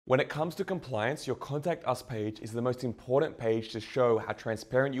When it comes to compliance, your Contact Us page is the most important page to show how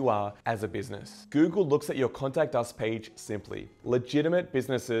transparent you are as a business. Google looks at your Contact Us page simply. Legitimate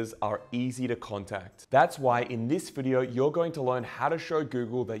businesses are easy to contact. That's why in this video, you're going to learn how to show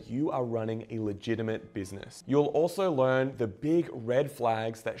Google that you are running a legitimate business. You'll also learn the big red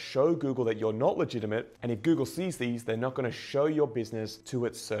flags that show Google that you're not legitimate, and if Google sees these, they're not going to show your business to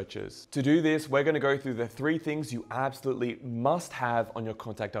its searchers. To do this, we're going to go through the 3 things you absolutely must have on your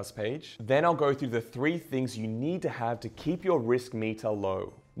Contact Us page. Then I'll go through the 3 things you need to have to keep your risk meter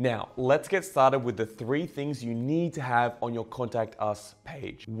low. Now, let's get started with the 3 things you need to have on your Contact Us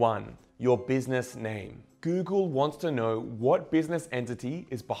page. 1, your business name. Google wants to know what business entity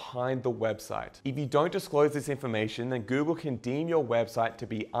is behind the website. If you don't disclose this information, then Google can deem your website to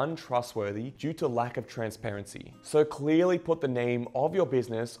be untrustworthy due to lack of transparency. So clearly put the name of your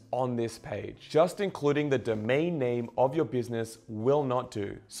business on this page. Just including the domain name of your business will not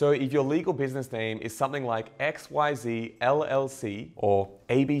do. So if your legal business name is something like XYZ LLC or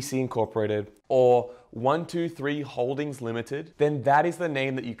ABC Incorporated or 123 Holdings Limited, then that is the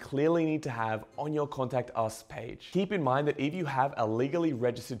name that you clearly need to have on your Contact Us page. Keep in mind that if you have a legally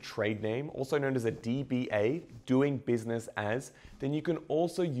registered trade name, also known as a DBA, doing business as, then you can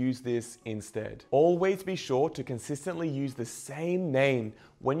also use this instead. Always be sure to consistently use the same name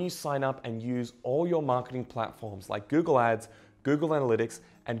when you sign up and use all your marketing platforms like Google Ads, Google Analytics,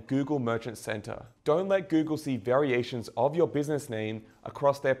 and Google Merchant Center. Don't let Google see variations of your business name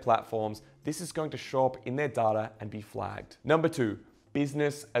across their platforms. This is going to show up in their data and be flagged. Number 2,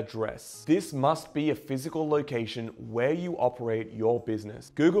 business address. This must be a physical location where you operate your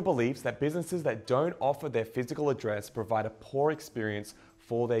business. Google believes that businesses that don't offer their physical address provide a poor experience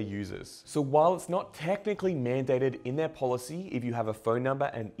for their users. So while it's not technically mandated in their policy if you have a phone number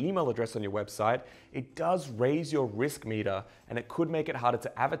and email address on your website, it does raise your risk meter and it could make it harder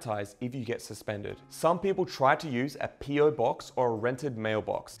to advertise if you get suspended. Some people try to use a PO box or a rented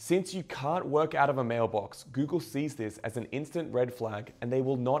mailbox. Since you can't work out of a mailbox, Google sees this as an instant red flag and they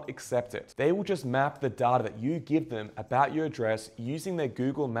will not accept it. They will just map the data that you give them about your address using their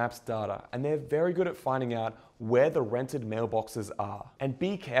Google Maps data, and they're very good at finding out where the rented mailboxes are. And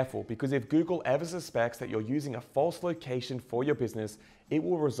be careful, because if Google ever suspects that you're using a false location for your business, it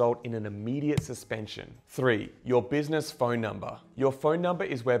will result in an immediate suspension. 3, your business phone number. Your phone number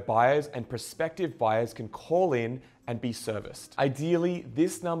is where buyers and prospective buyers can call in and be serviced. Ideally,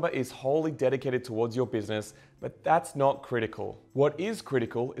 this number is wholly dedicated towards your business, but that's not critical. What is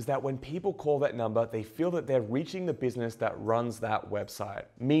critical is that when people call that number, they feel that they're reaching the business that runs that website.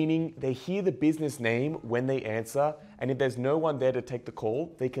 Meaning they hear the business name when they answer, and if there's no one there to take the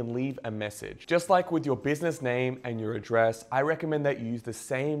call, they can leave a message. Just like with your business name and your address, I recommend that you use the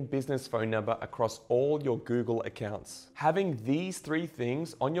same business phone number across all your Google accounts. Having these 3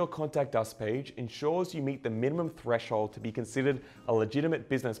 things on your Contact Us page ensures you meet the minimum threshold to be considered a legitimate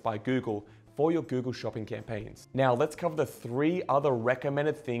business by Google for your Google shopping campaigns. Now let's cover the 3 other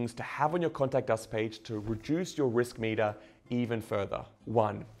recommended things to have on your Contact Us page to reduce your risk meter even further.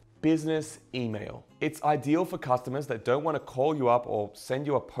 1, business email. It's ideal for customers that don't want to call you up or send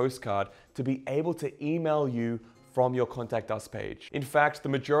you a postcard to be able to email you from your Contact Us page. In fact, the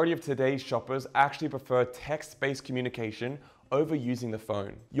majority of today's shoppers actually prefer text-based communication over using the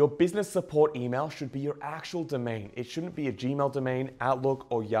phone. Your business support email should be your actual domain. It shouldn't be a Gmail domain, Outlook,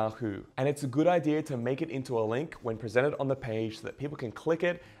 or Yahoo. And it's a good idea to make it into a link when presented on the page so that people can click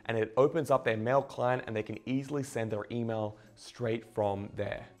it and it opens up their mail client and they can easily send their email straight from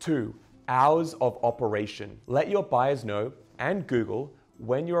there. 2, hours of operation. Let your buyers know, and Google,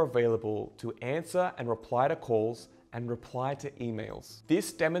 when you're available to answer and reply to calls and reply to emails.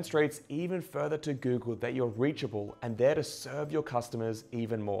 This demonstrates even further to Google that you're reachable and there to serve your customers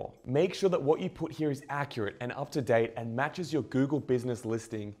even more. Make sure that what you put here is accurate and up to date and matches your Google business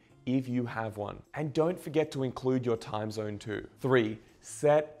listing if you have one. And don't forget to include your time zone too. 3,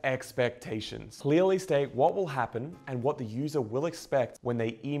 set expectations. Clearly state what will happen and what the user will expect when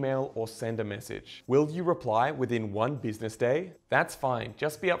they email or send a message. Will you reply within 1 business day? That's fine.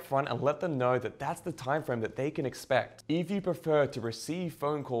 Just be upfront and let them know that that's the time frame that they can expect. If you prefer to receive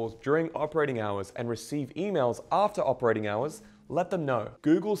phone calls during operating hours and receive emails after operating hours, let them know.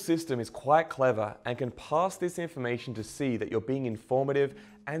 Google's system is quite clever and can pass this information to see that you're being informative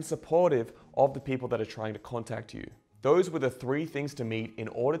and supportive of the people that are trying to contact you. Those were the 3 things to meet in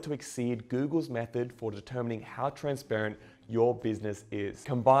order to exceed Google's method for determining how transparent your business is.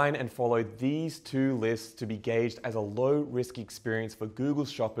 Combine and follow these 2 lists to be gauged as a low-risk experience for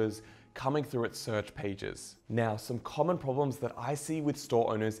Google's shoppers. coming through its search pages. Now, some common problems that I see with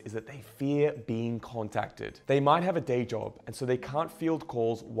store owners is that they fear being contacted. They might have a day job, and so they can't field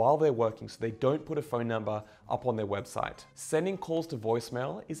calls while they're working, so they don't put a phone number up on their website. Sending calls to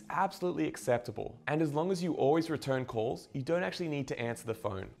voicemail is absolutely acceptable, and as long as you always return calls, you don't actually need to answer the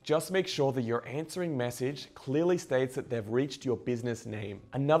phone. Just make sure that your answering message clearly states that they've reached your business name.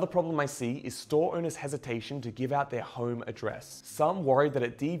 Another problem I see is store owners' hesitation to give out their home address. Some worry that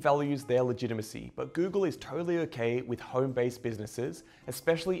it devalues their legitimacy, but Google is totally okay with home-based businesses,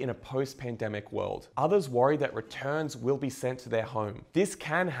 especially in a post-pandemic world. Others worry that returns will be sent to their home. This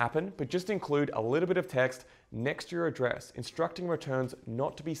can happen, but just include a little bit of text next to your address, instructing returns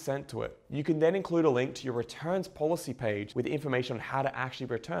not to be sent to it. You can then include a link to your returns policy page with information on how to actually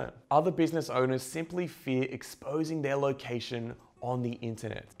return. Other business owners simply fear exposing their location on the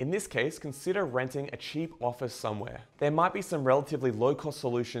internet. In this case, consider renting a cheap office somewhere. There might be some relatively low-cost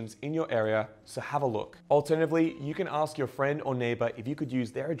solutions in your area, so have a look. Alternatively, you can ask your friend or neighbor if you could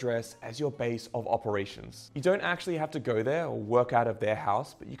use their address as your base of operations. You don't actually have to go there or work out of their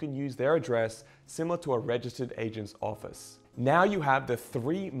house, but you can use their address similar to a registered agent's office. Now you have the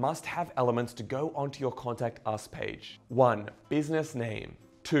 3 must-have elements to go onto your Contact Us page. 1. Business name.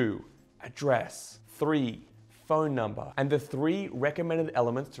 2. Address. 3. Phone number. And the 3 recommended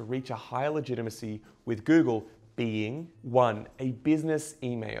elements to reach a higher legitimacy with Google being 1. A business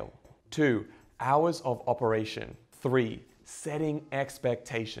email. 2. Hours of operation. 3. Setting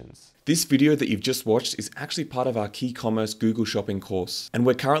expectations. This video that you've just watched is actually part of our Ecommerce Google Shopping course, and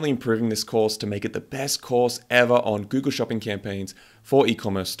we're currently improving this course to make it the best course ever on Google Shopping campaigns for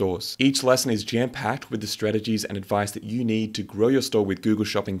e-commerce stores. Each lesson is jam-packed with the strategies and advice that you need to grow your store with Google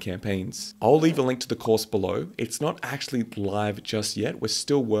Shopping campaigns. I'll leave a link to the course below. It's not actually live just yet. We're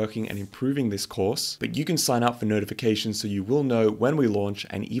still working and improving this course, but you can sign up for notifications so you will know when we launch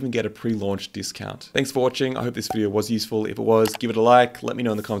and even get a pre-launch discount. Thanks for watching. I hope this video was useful. If it was, give it a like, let me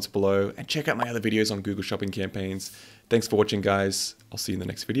know in the comments below, and check out my other videos on Google Shopping campaigns. Thanks for watching, guys. I'll see you in the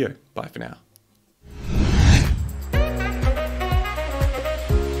next video. Bye for now.